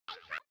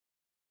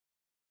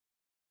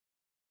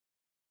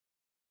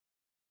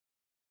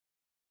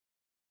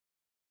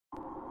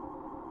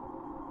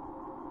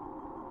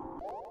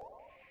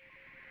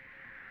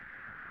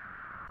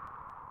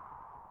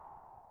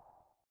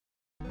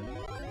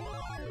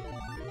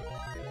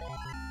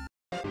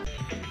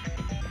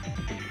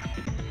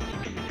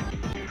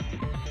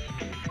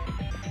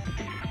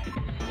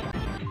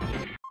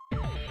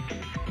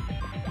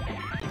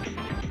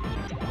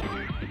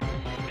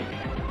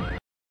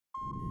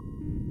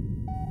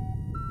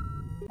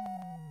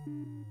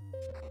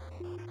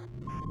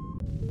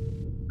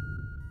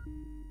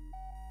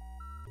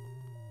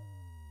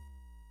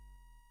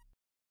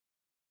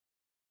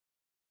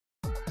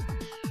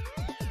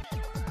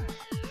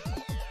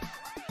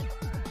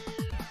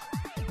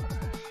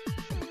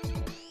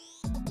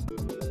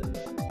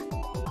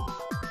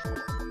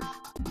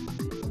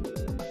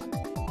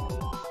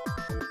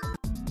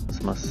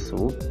Lass mal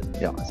so.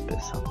 Ja, ist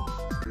besser.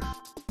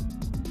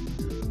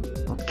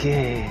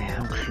 Okay,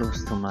 I'm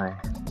close to my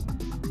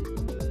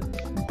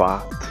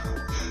bath.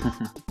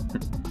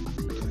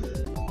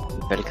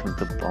 Welcome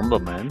to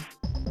Bomberman.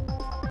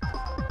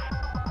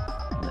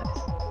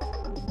 Nice.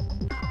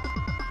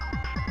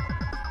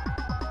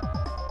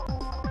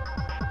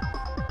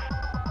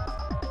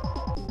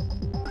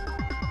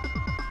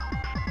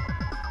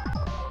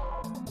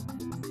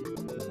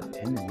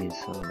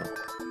 Enemies or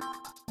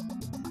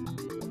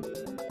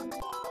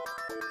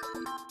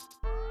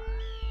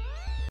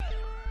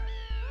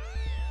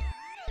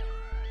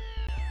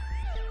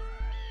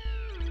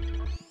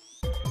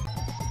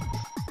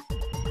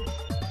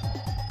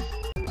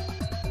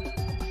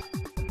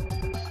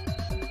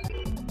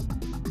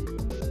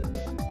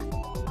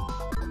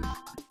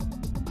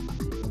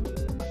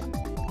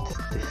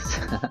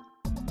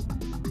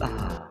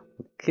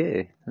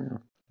okay,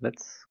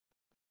 let's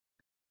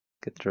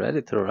get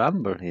ready to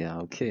rumble here.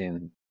 Okay,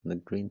 in the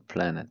green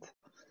planet.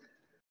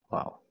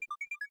 Wow.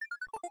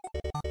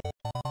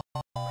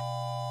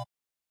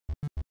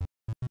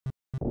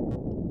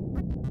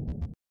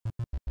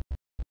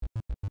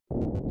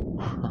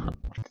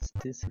 What is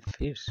this? A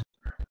fish?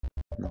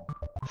 No.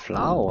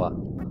 Flower.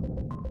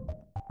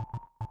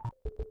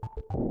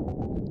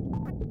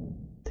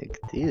 Take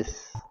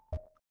this.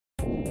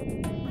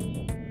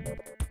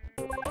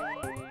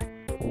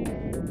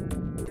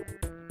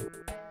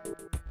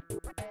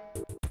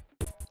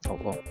 Oh,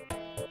 oh.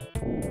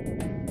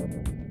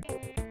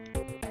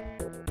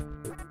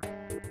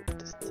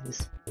 What is this?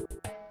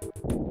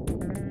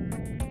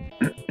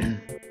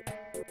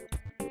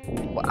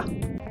 Wow.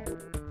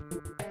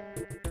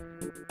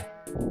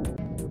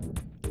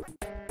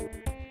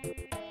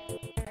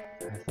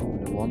 I have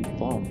only one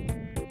bomb.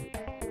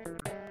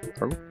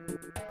 Oh.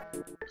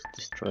 Let's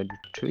destroy the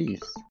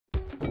trees.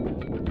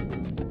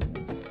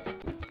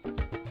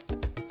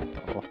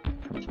 Oh,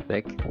 comes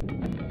back.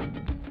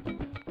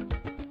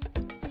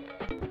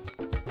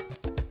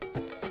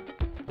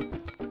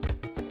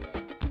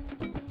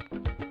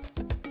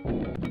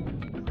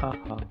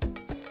 Haha.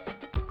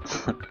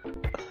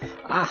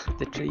 Ah,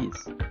 the trees.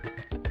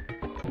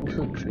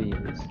 Two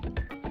trees.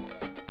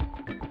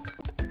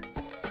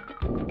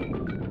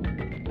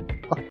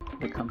 Oh,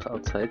 it comes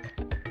outside.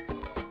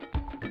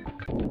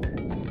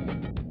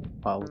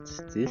 Wow,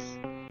 what's this?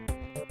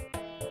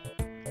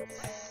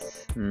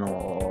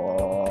 No.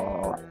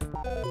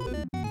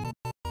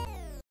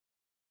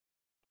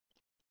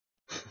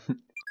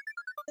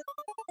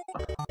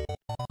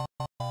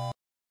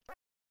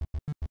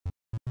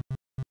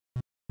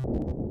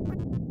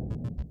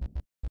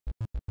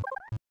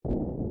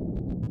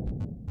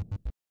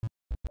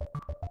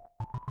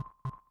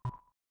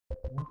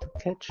 Want to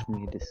catch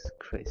me, this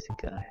crazy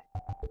guy.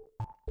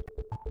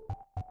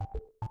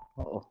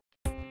 Oh.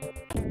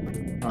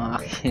 Ah,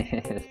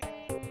 yes.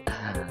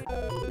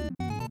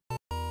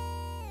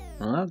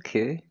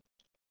 Okay.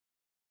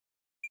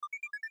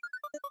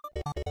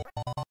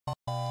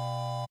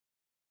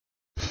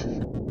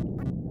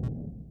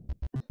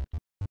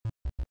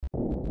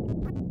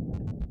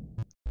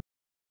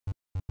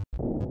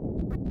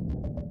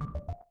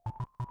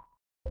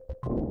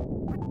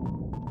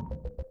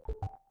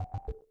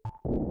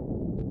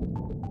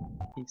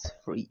 It's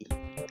free.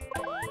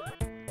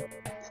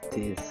 What's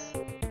this?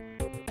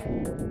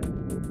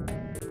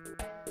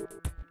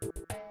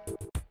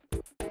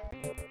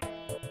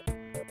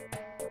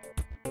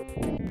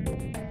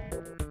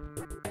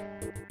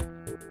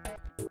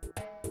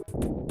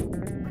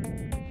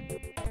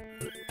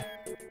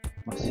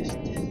 What is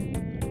this?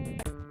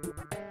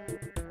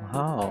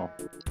 Wow.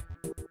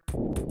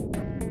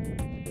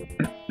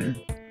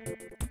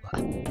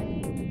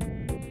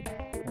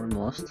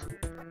 Almost.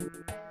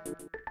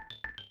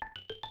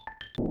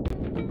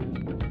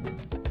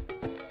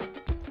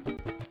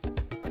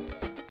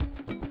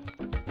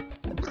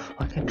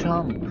 I can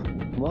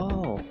jump.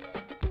 Wow.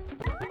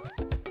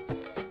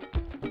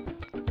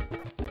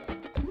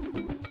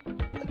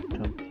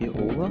 Jump here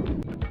over.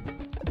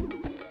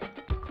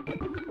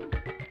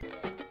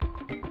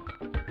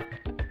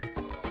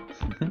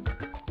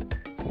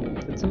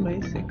 That's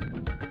amazing.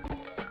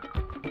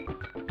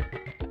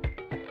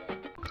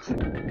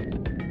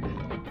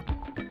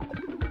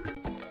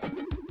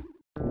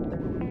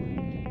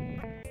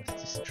 Let's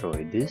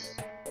destroy this.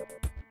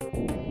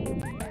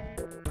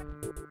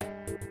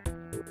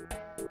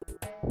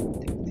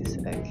 Take this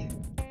egg.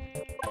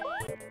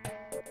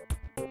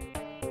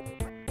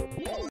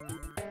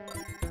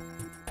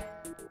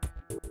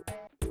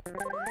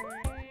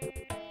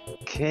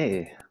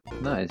 Okay,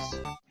 nice.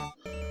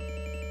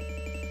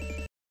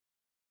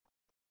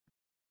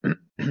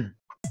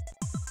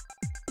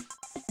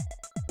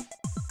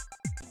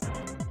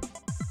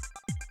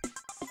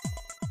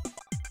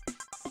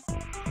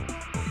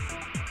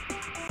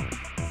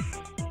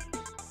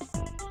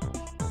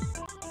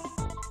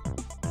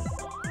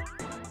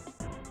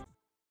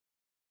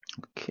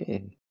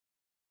 Okay.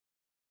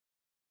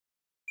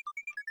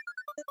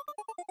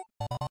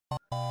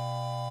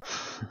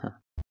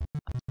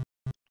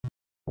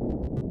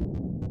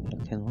 I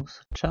can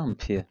also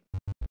jump here.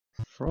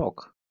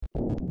 Frog.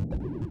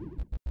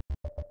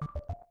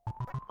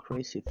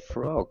 Crazy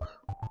frog.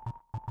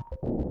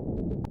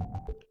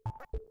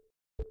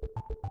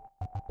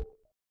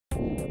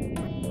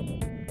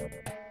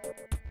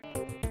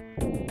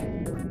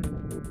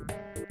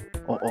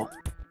 Oh oh.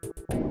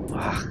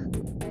 Ah.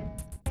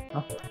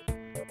 Oh.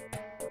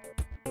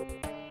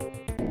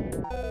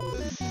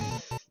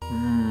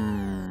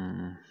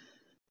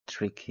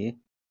 Tricky.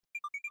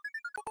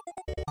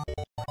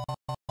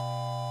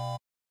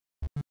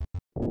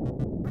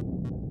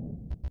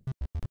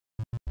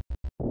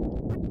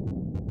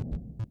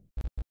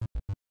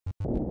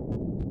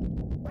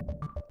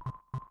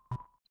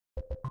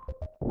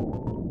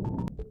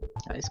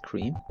 Ice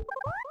cream.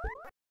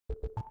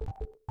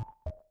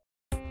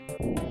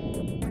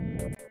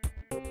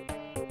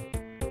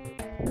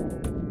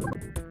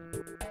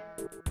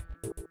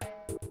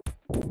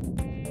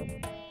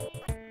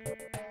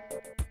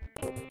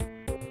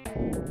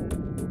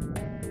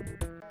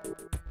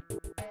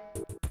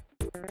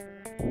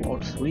 All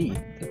three.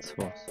 That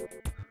was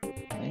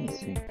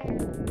amazing.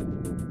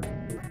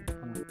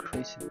 Oh,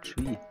 crazy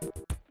tree.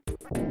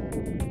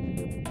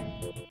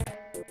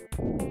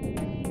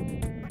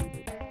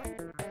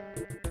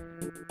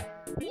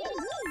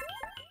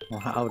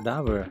 Wow,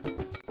 that were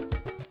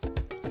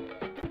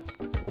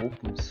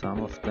open some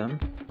of them.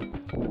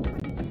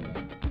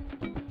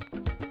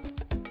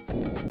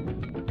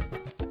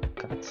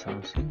 Got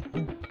something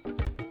here.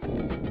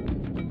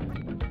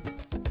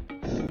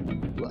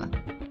 What?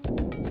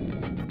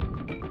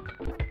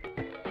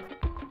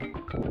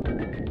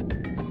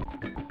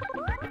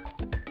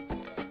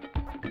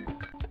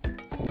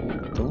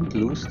 Don't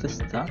lose the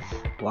stuff.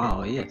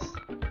 Wow, yes.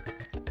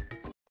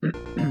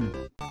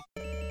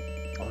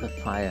 Oh, the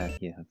fire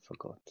here, I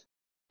forgot.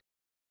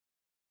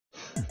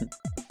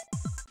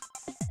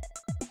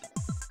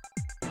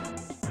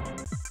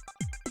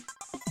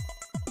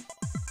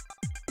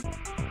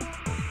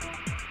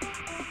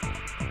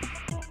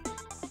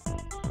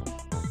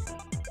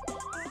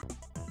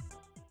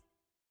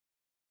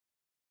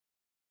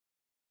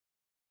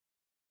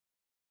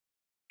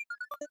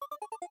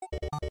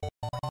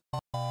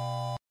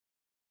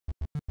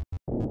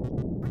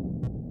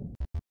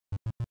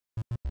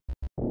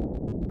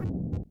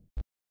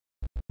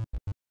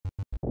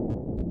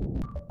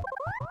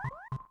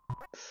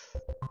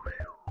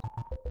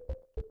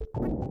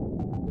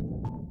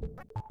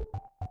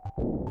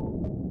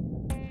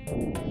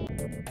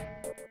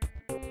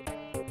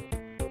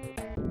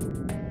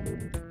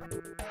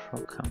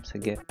 Frog comes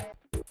again.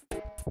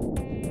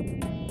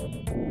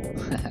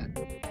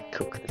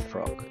 Cook the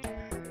frog.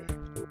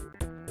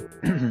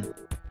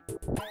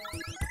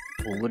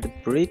 Over the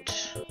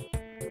bridge.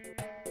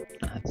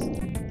 Nice.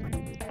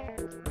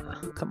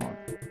 Come on.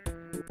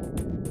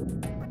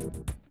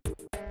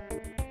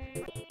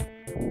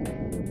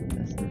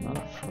 There's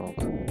another frog.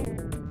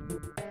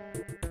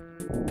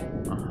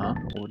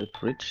 Over the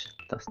bridge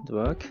doesn't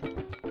work.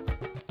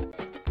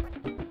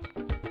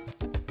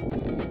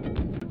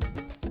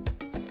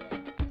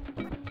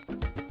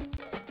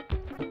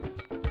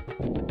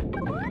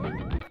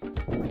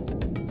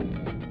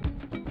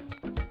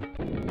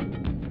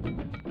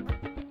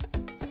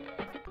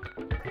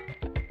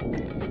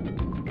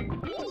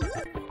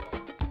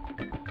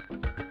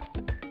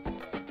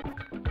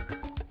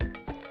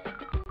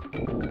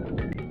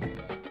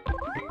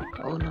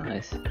 Oh,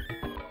 nice.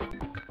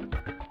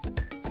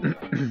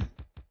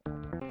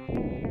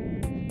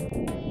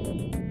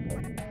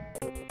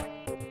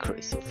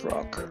 Crazy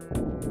frog.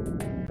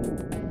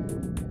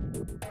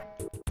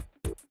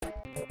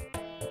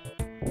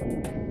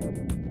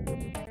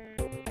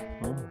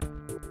 Oh,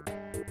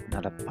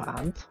 another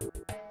plant.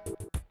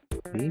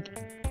 Really?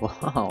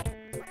 Wow.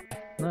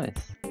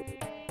 Nice.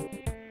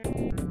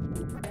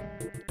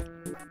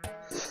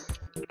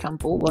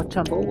 Jump over,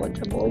 jump over,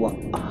 jump over.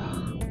 Ah.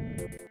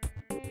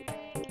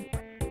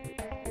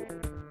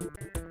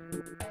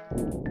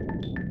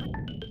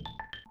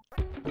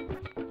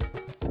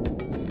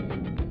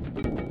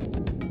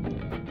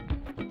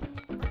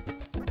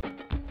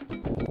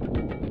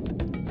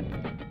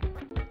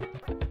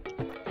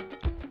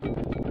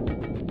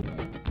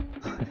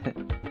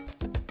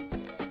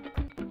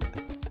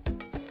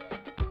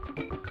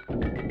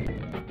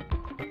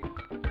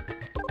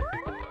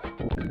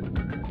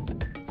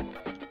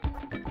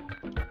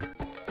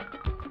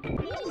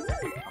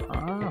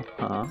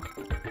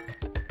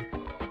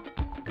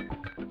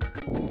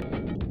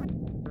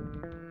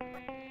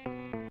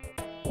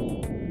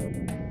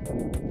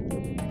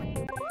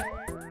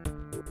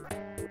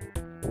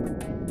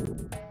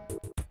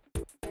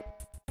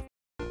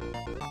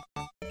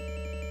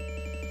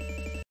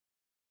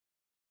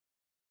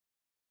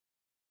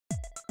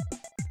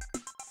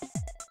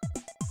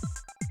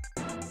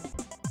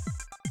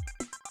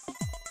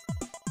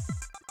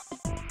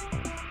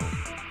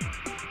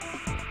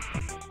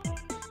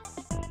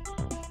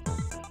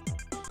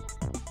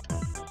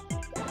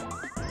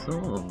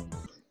 So,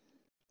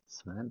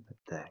 Swamp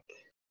Attack.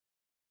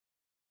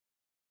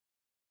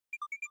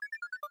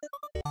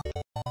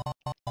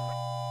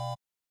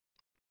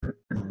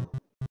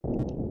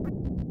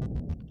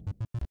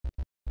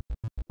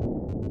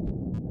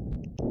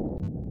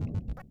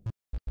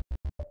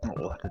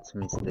 Oh, that's a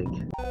mistake.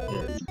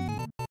 Yes.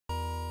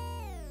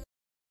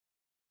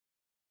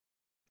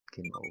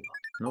 Game over.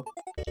 No.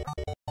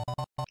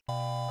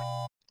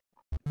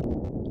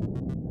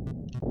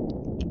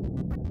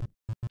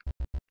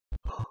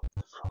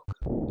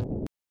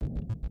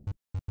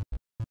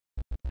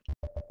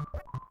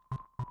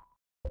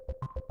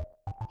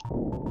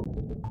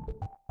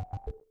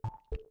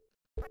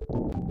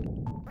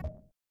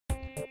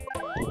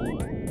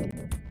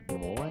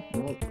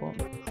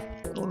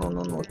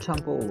 No,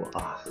 jump over.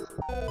 Ah.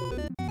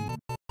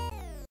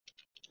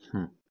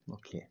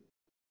 Okay.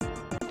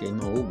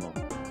 Game over.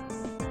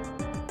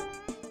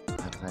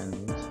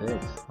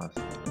 3-6. Was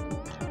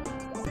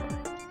war das?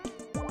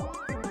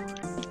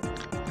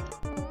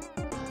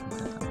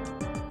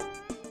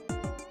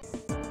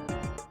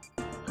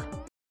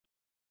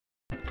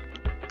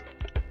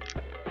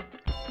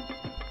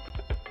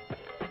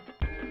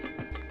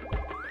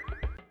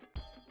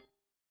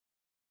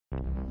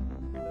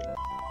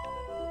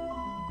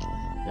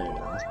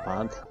 Last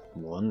part,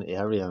 one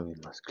area we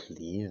must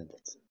clear.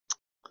 That's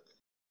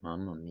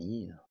Mamma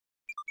mia.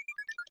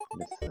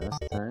 The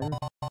first time.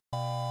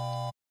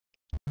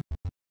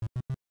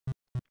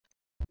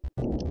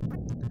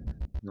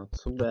 Not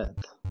so bad.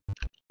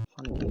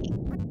 Fun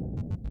game.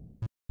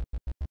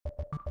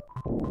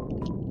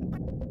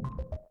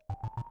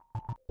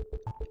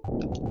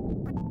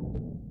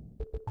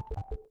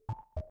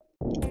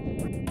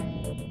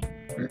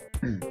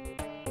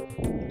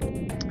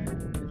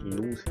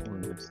 Lose all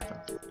your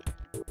stuff.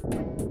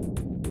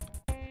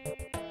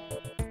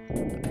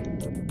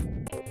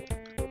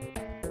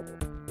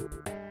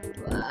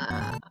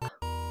 Ah.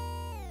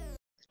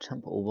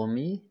 Jump over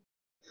me?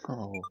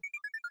 Oh.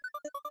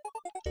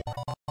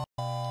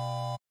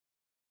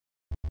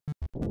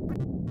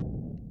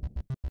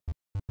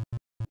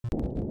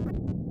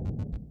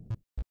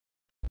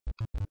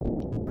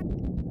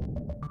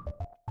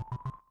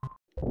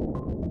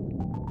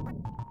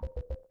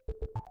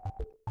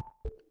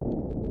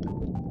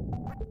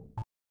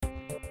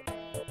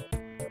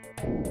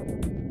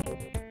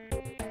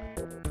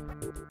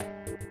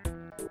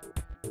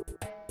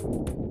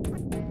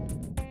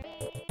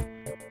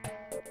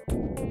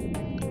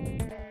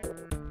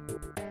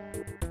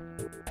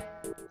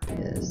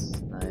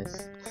 Yes, nice.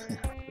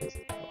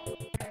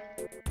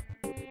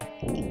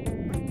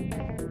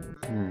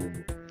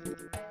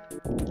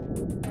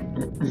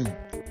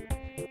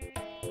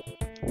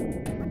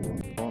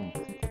 Bomb,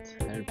 that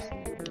helps me.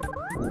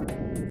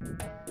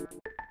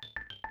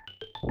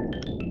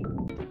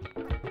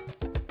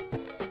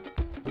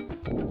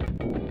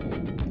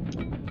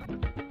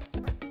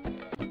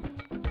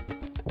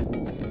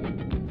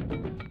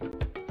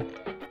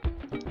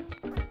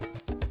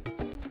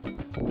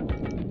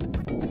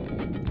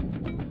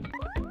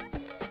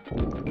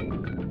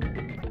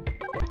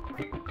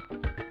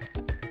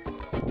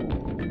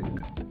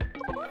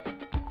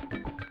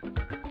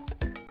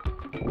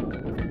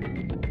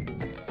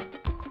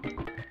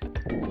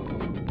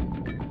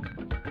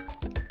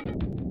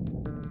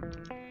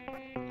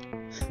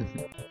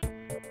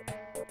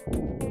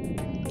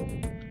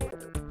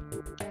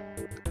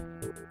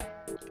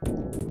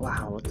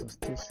 Wow, what was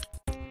this?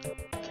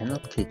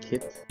 Cannot kick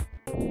it.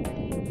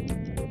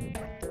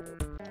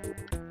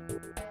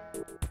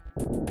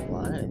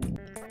 Why?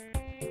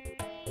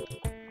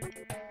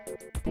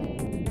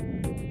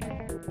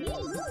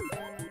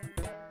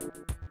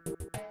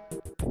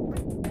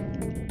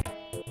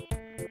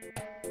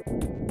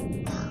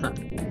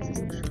 This is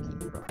tricky,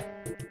 bro.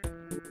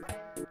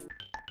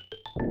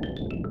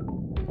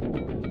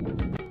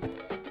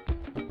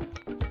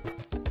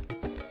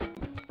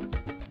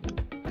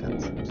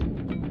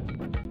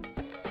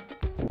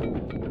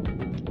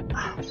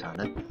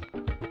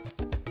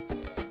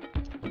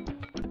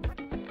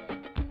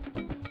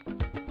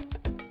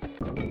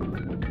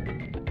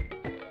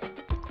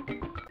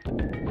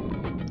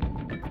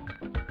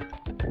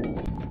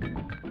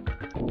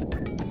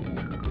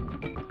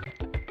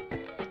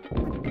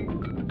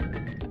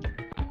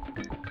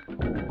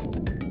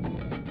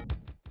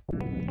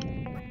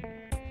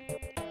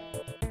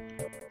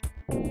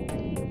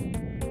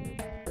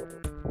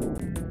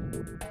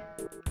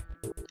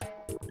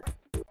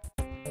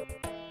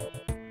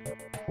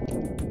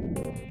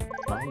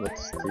 Schade.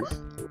 What's this?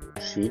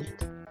 Shield?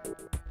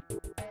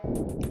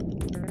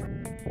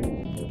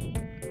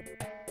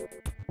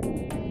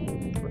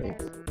 Great.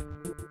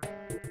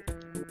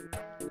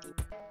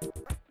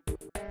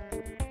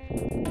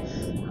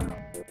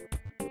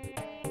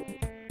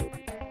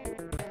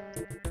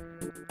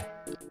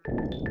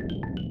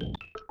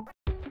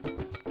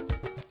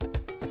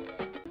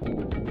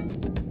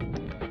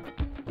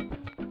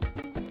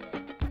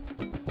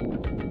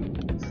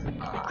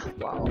 Ah,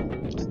 wow.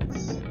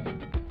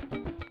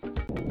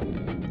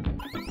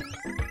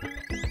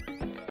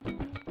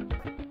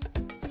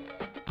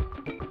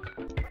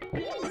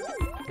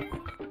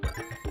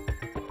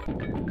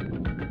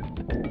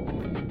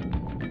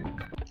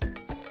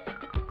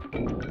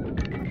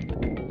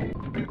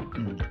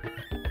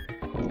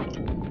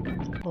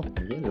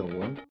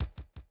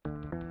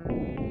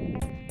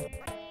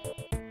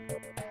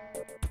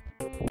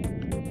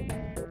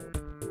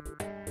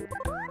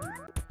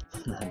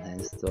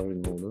 story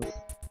modus.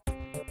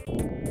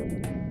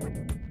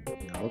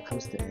 Now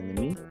comes the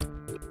enemy.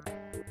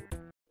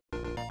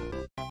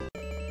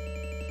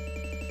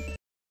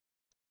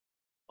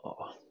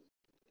 Oh.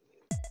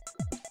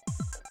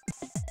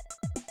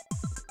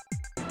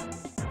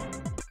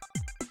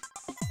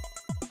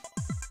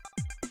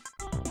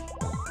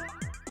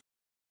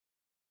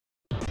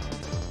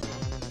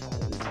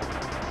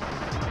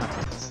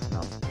 It's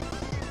not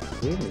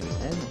really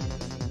enemy.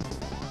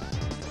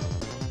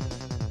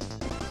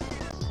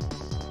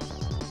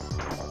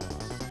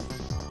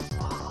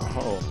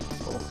 Oh.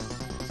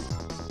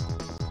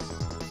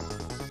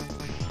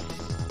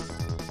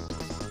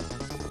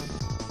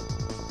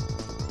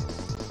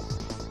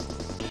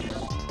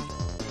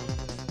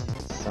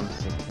 Some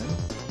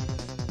seconds.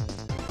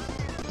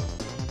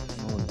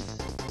 Oh,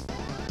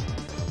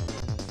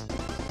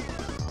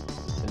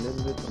 it's a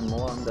little bit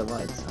more on the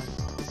right side.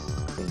 This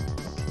screen.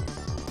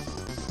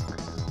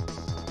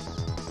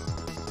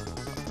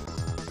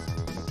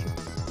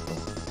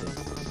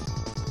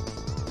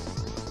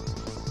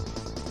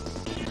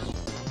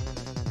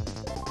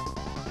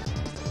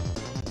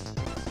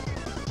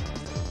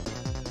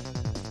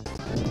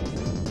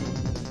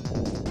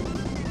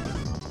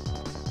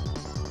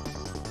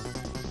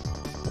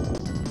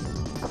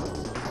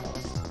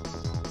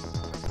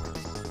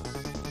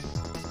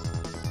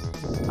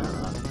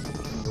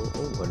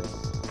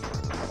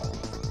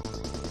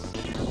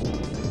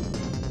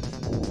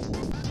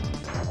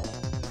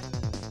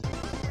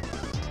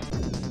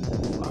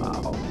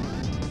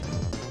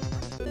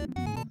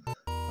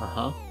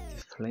 Wow.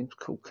 Die flames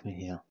cook me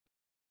here.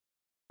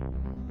 No.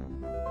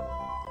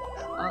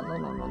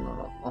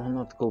 Oh,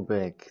 not go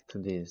back to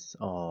this.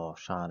 Oh,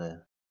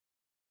 schade.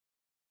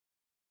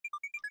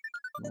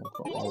 No,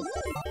 go out.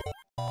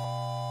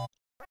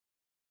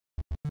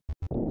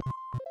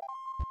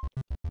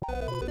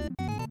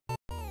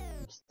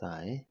 Just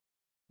die.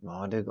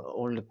 Wow,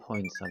 all the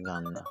points are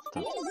gone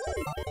after.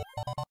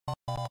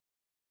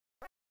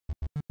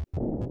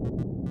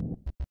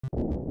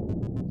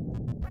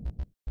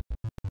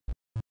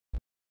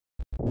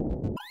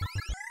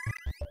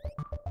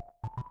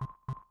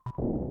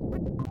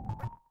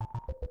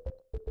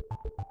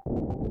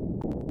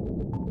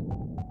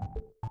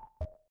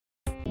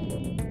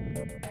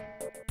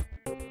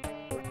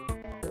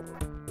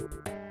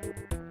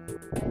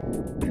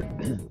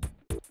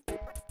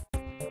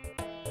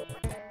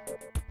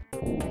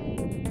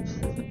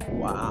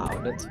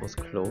 Wow, that was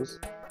close.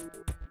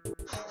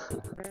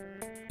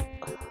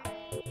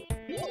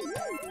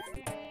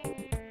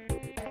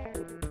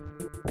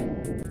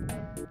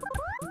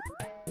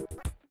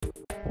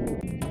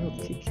 You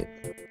kick it.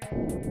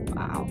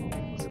 Wow,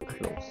 that was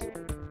close.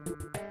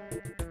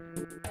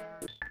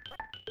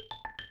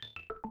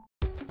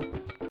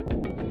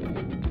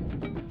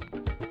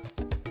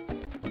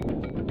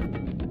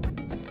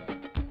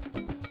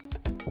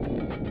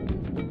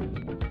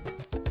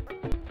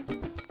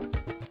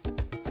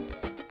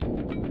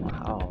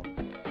 Wow,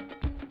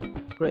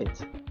 great.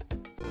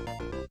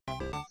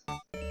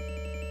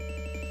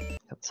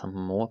 Got some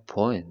more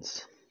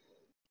points.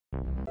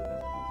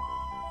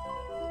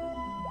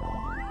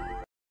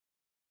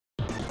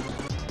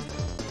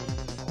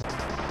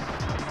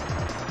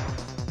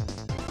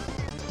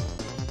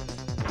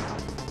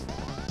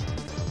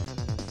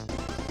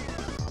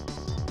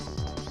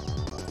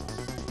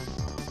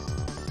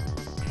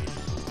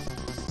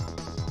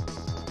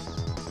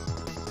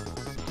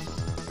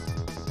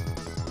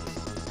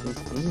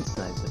 It's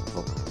inside the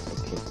box.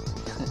 Okay.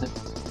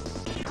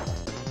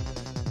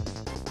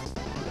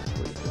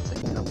 Wait a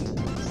second. I'll be so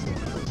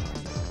close to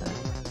this guy.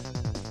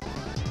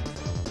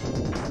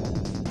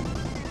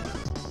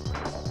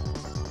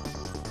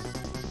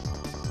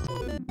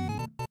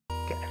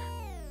 Okay.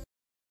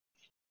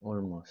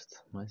 Almost.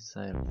 My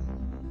side.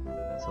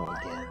 So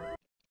again.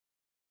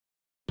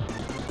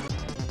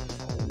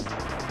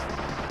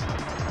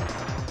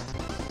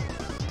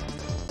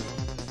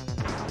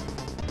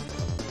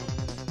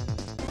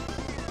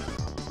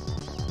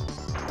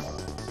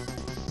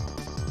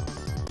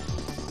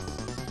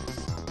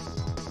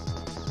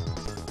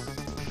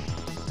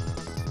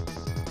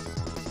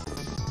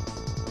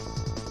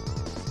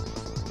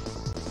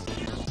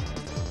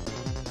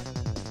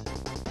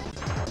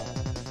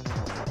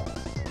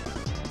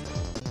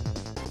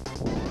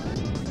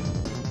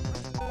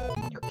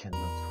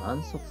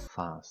 Run so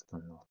fast or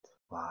not?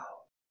 Wow.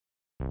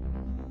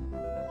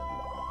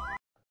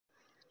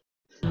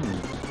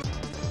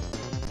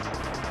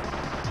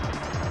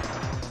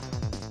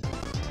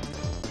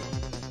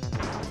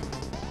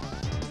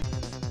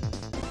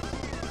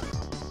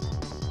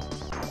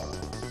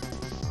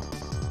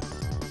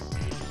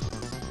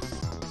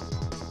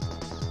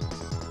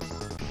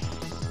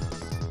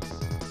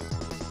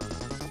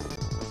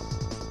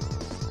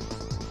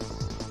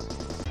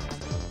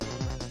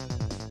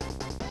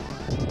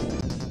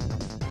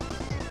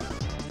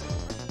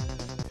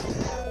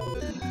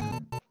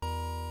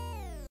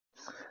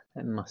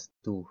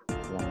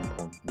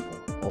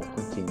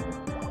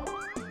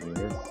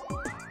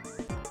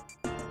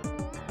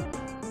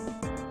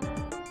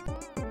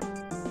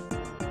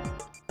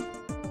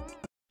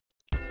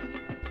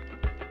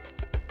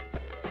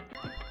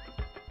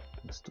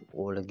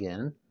 all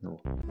again? No.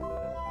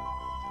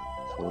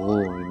 So,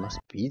 we must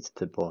beat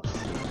the boss.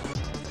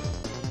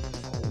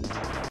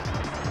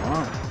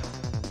 Ah.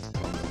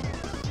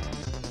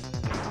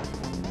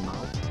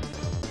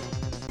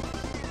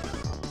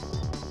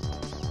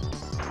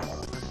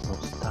 No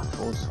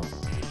stuff also.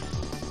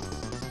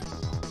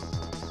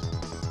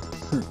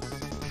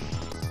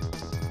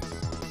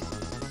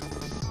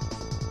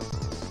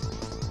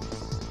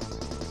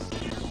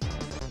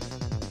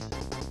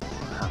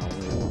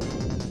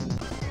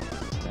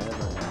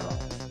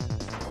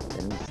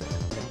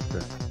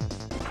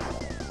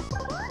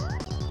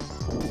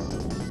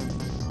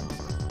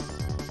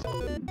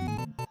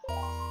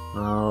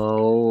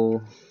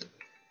 Oh.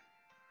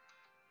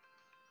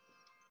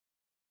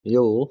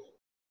 Jo.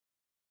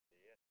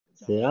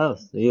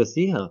 Servus. Ja,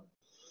 sicher.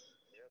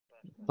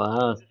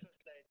 Passt.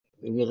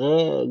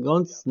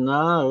 Ganz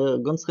nah,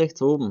 ganz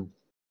rechts oben.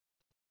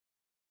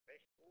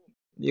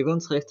 Ja,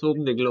 ganz rechts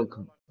oben die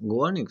Glocke.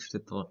 Gar nichts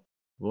steht da.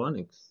 Gar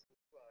nichts.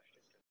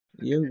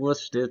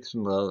 Irgendwas steht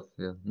schon drauf.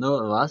 Ja. No,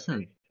 was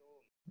denn?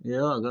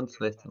 Ja, ganz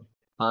rechts oben.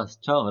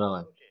 Passt. Ciao,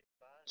 dabei.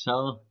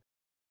 Ciao.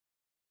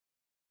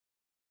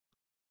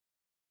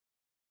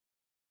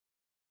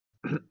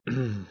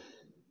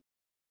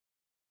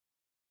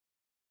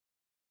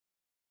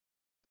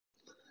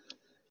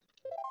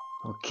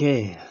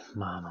 Okay,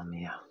 Mamma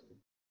mia.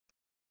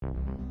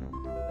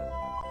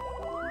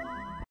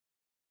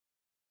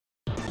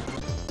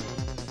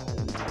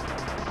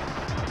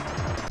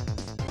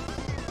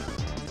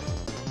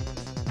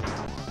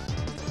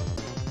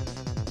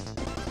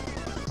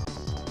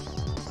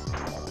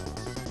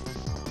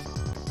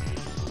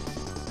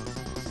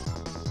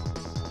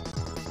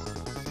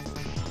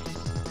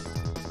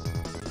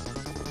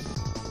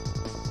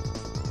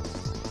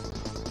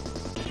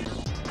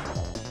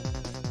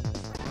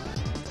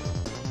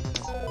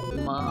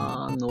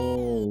 Man,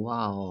 oh,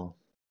 wow.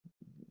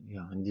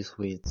 Yeah, in this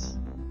way it's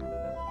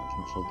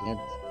can forget.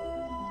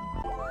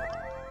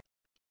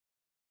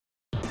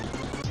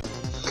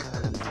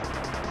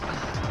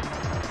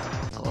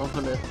 Aber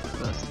for the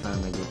first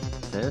time I got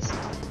test.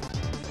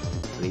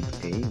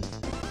 Great game.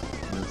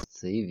 Let's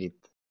save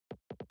it.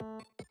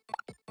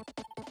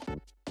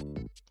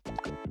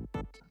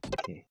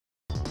 Okay.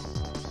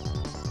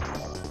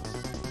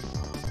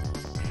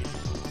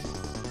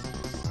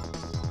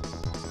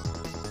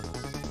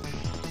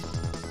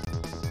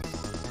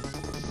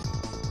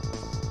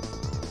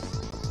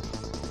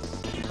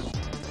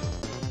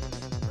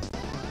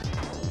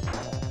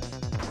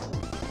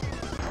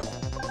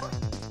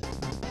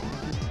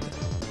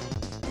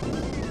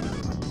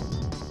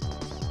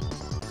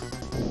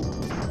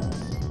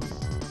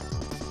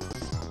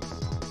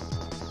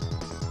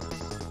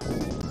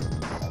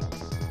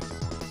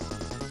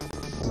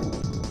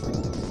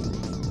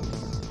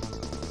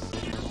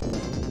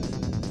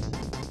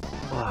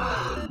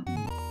 Wow,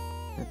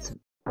 that's a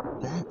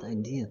bad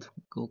idea to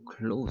go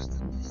close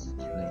to this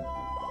flame.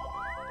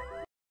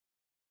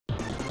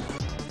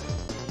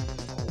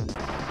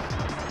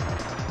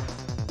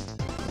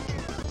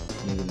 Okay,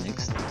 maybe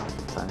next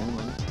time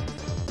when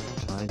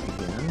try it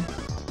again.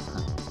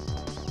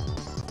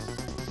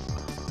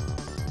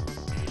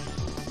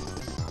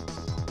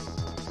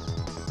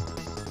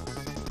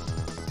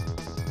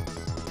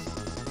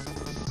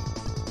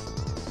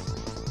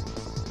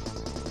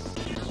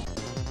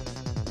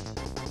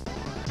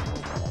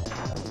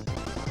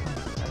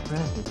 I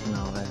read it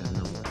now, I don't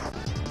know what.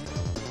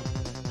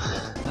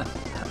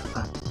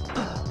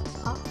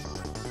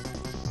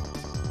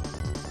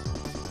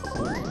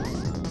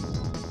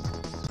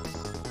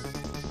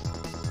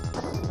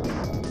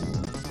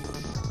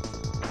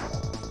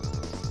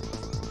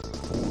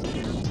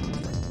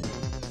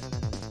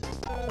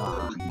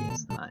 Ah,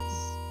 yes,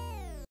 nice.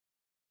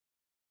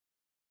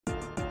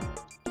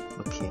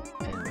 Okay,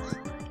 and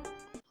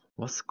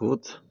what's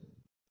good?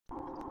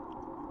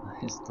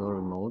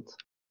 History mode.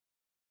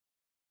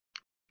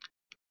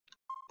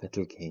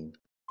 Battle game.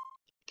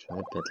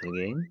 Try battle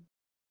game.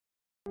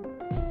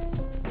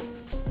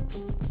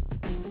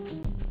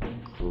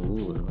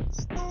 Cool,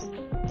 what's this?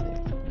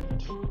 Tech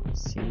match.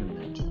 Scene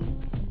match.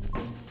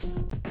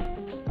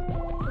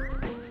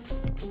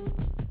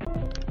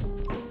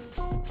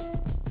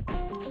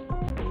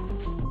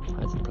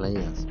 Five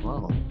players,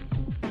 wow.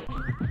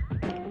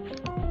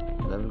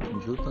 Level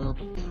computer,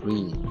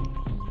 3.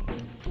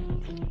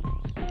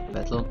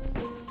 Battle,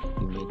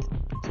 you make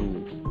 2.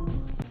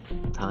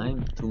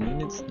 Time, 2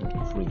 minutes, no,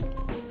 3.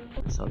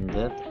 Sudden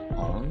death,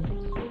 on.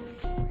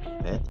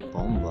 Bad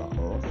bomber,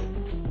 off.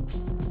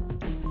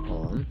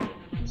 On.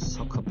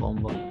 Soccer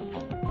bomber, on.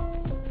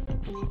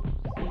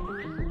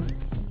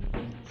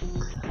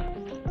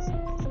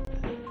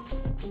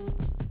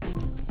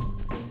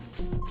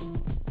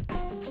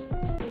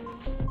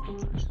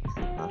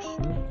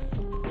 Russian.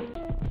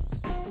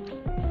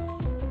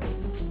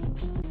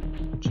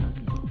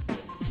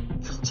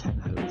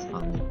 China looks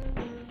funny.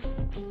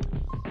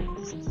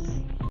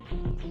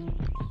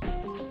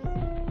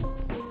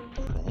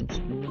 French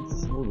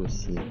units? What do we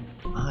see?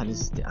 Ah,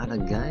 this is the other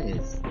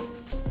guys.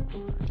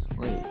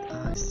 Wait,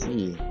 I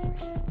see.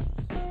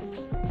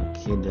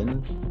 Okay, then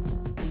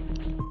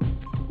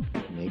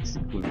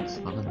Mexico looks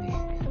funny.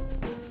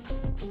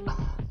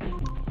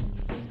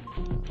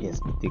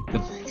 Yes, we take the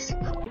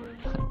Mexico.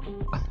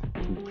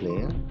 2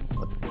 player?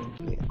 What 2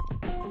 player?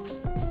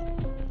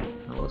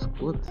 That was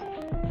good.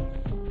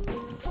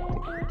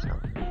 Take the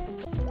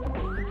Japanese.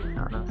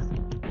 Aras,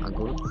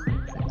 Agot,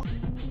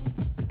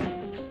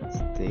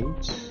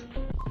 Stage.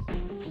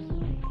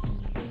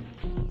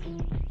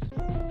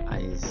 I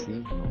see,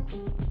 no.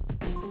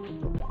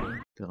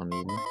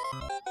 Pyramiden.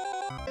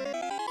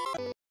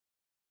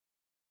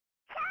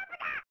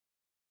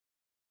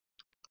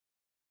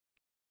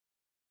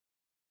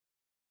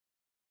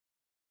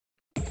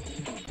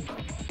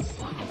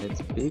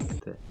 That's big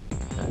there.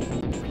 I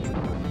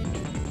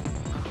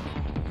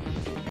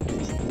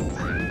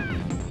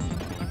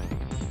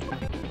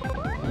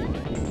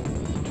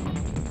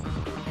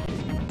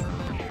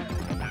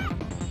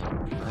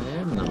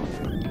am now.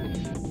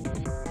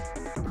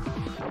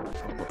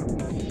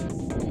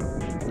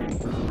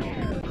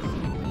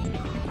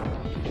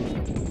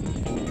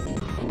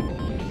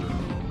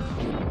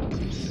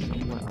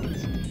 Somewhere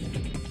else.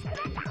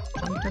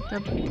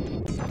 Jump.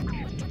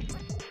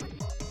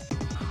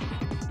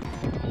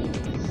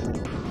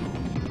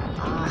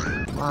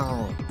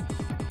 Wow.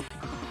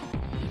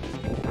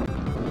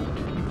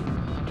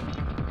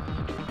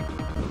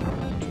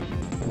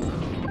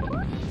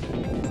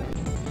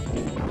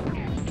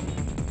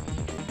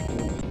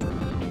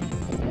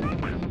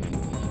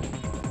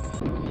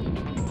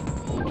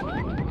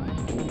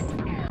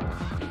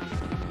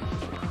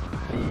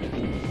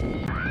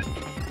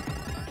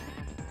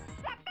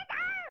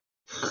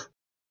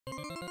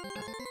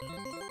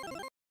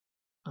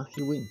 Ah,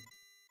 he win.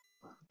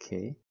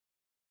 Okay.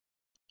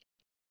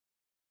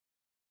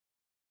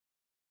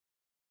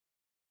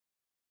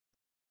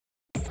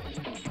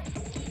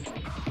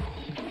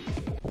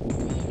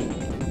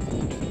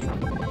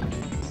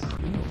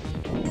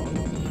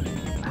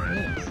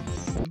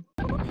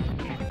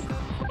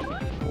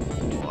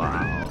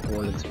 Wow,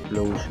 whole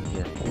explosion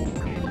here.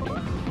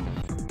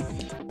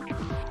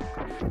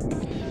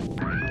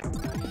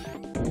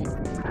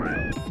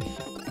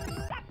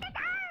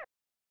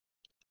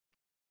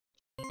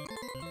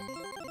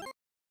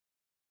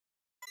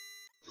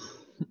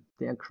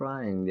 They're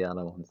crying, the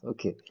other ones.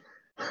 Okay.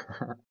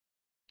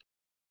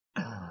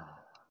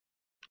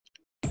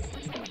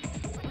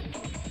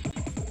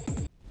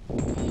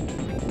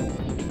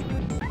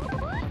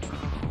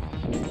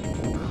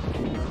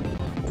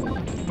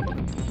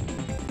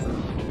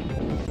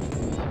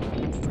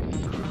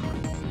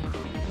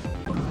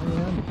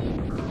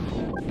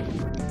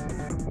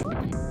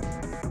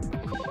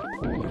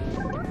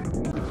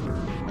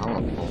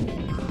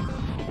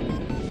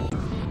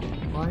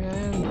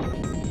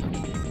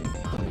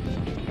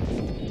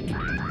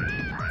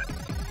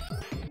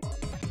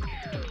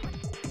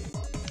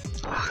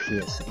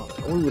 Yes,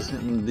 always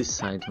on this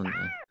side when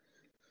that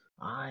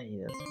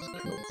was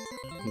close.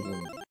 He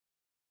won.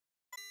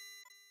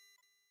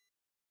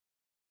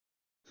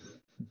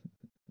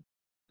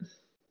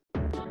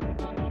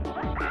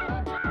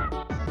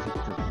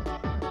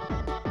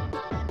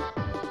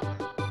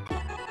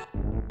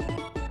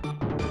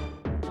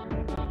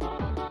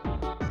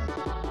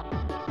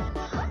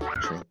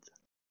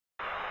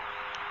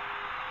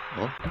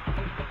 Oh.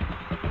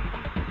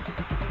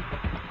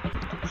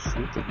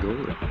 Shoot the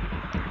goal.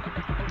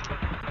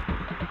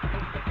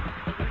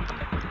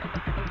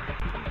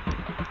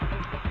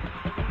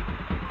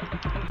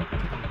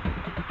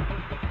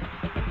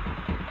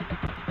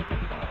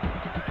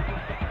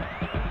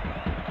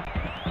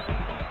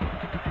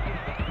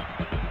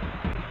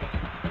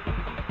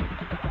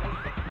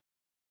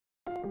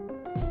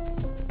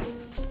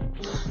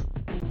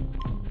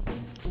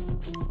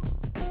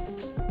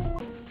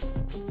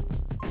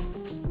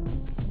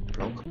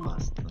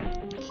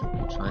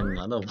 Try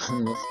another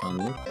one more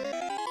funny.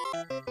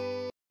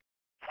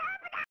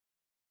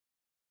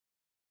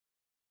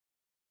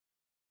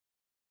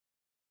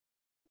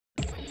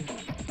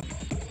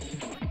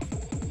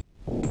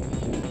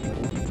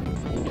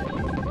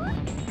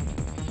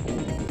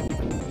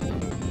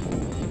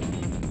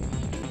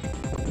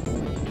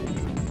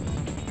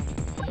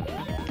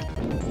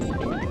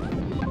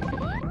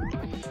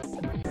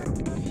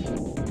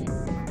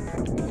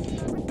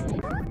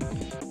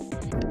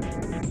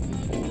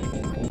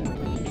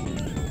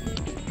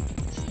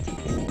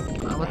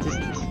 What is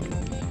this?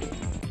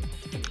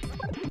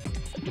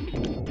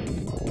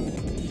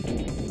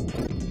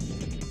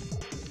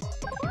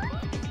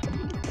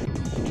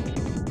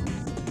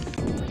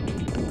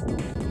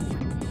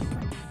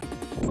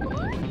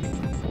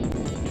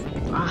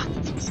 Ah,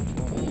 das was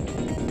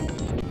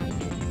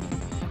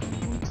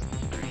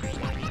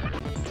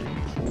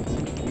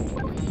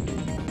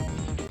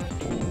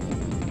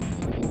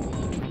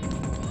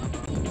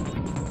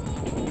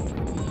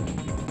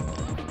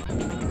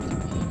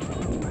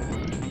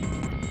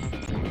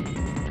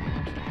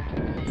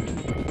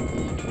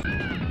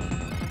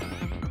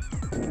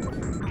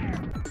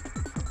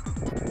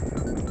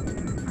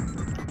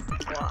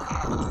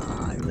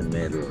in the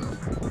middle.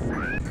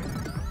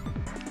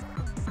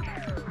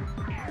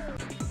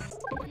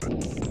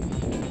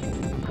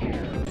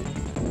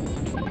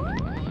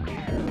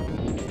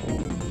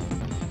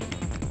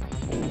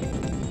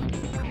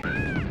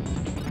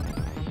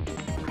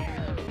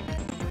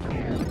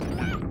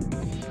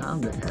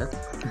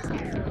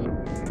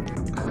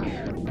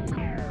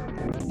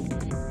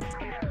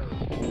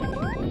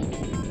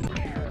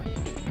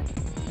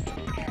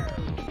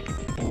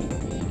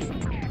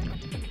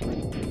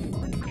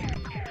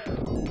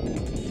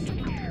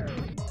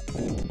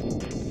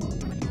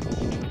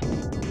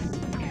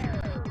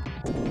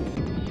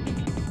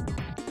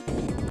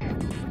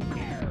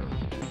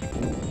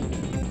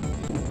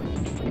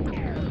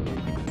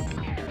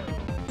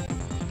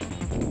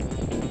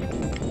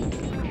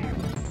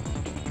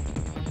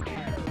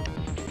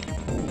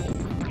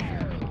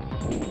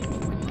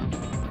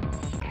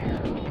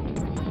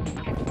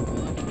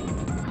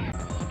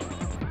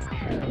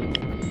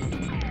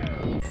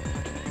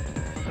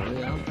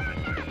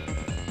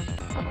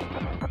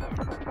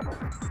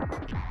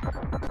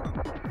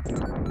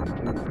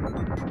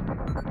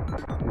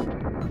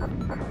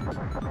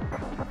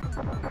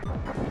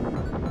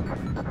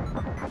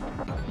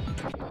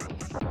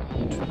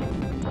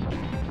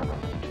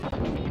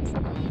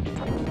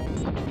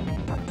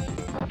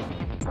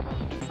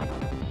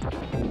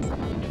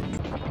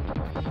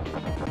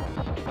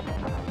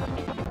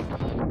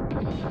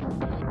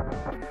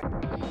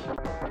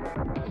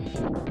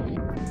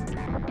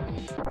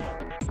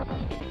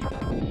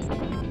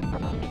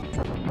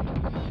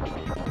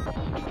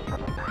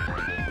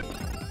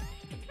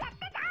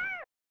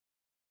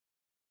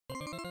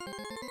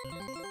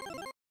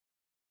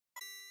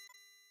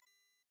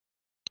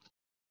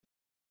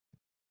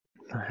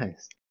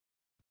 Nice.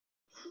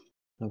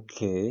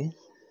 Okay.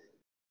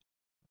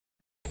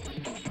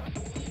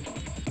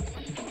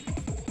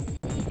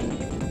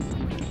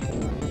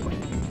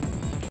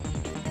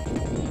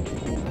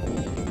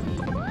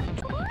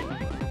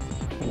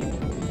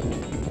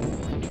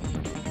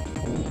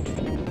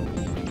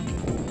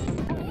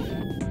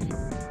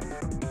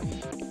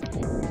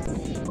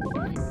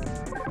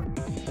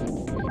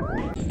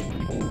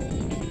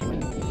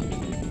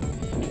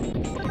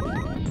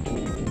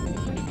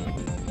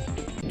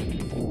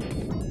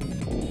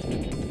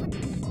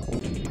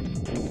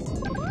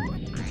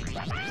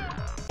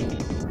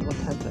 What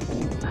happened?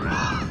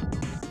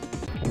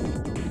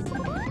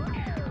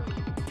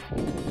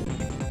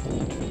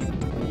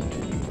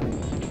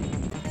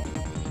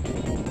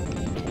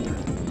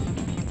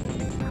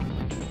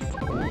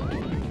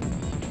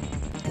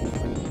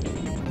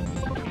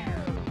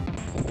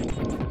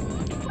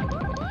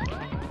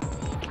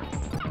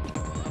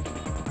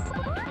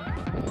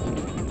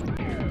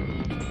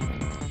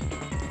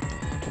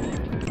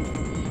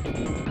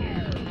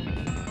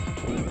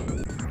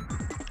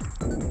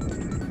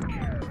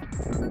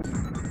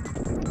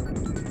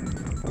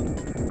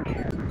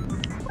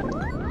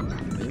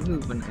 Maybe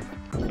when I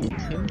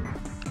hit him,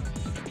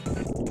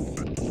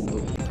 he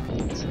will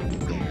hit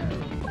again.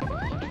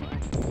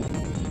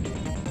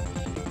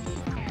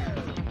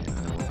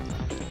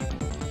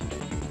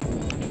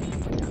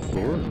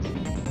 Good.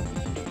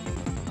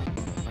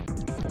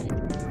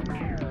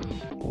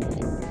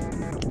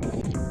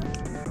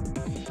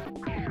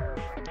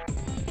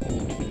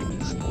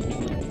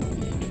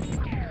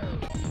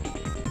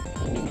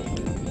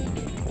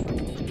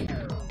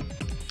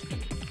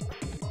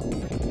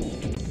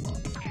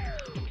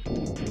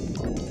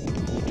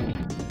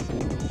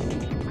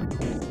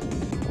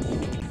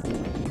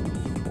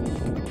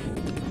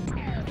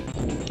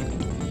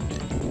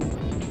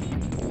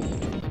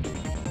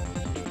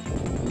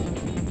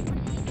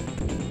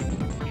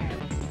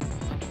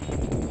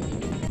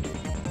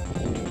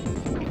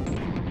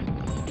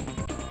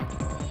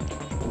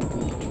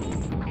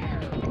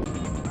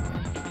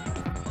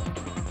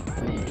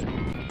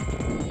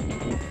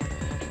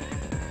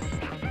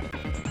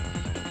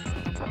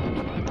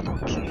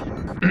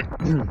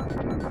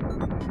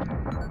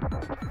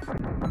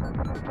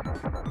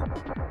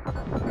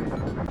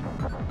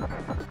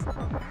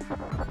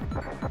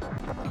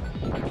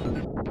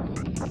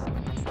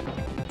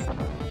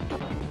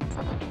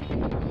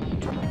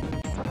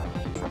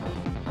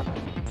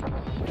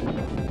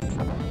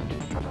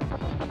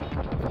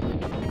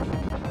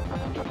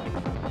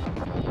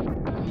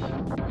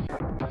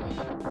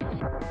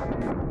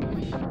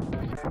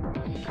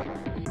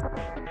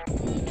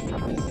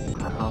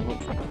 How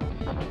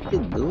did you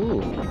do?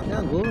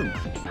 Yeah, good.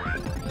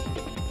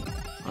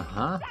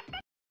 Uh-huh.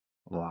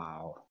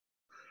 Wow.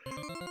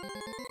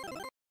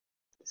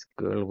 This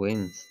girl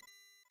wins.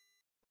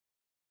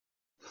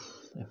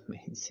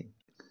 Amazing.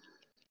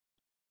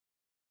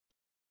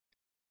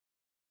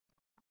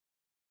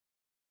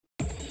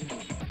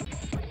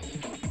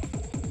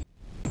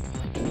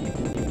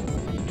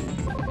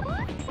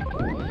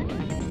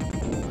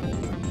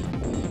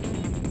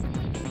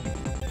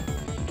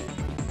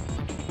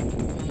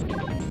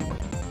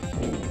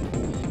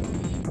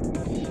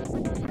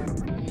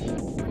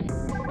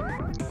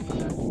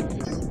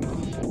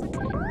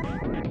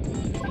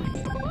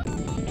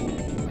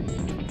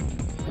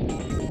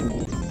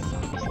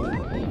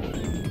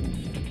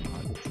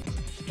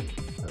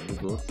 Very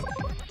good.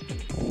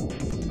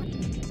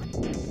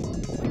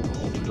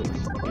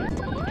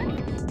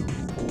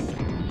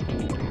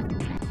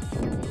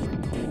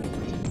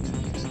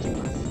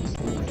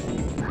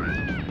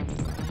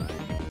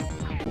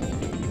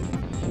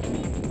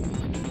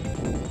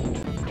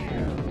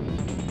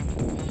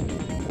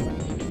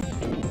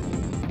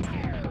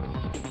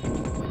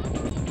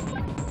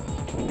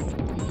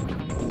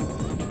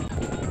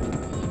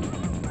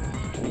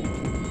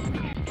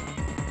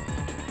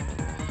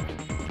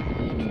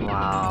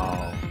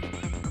 Wow.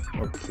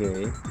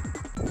 Okay.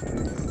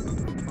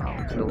 Wow,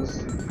 close.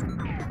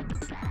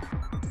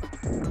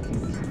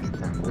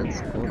 Then that's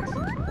good.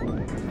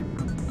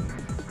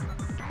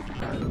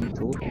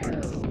 Two.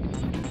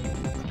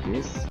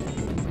 This.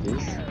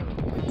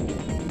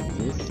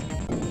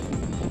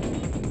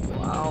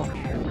 Wow.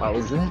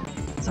 Pause.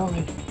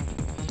 Sorry.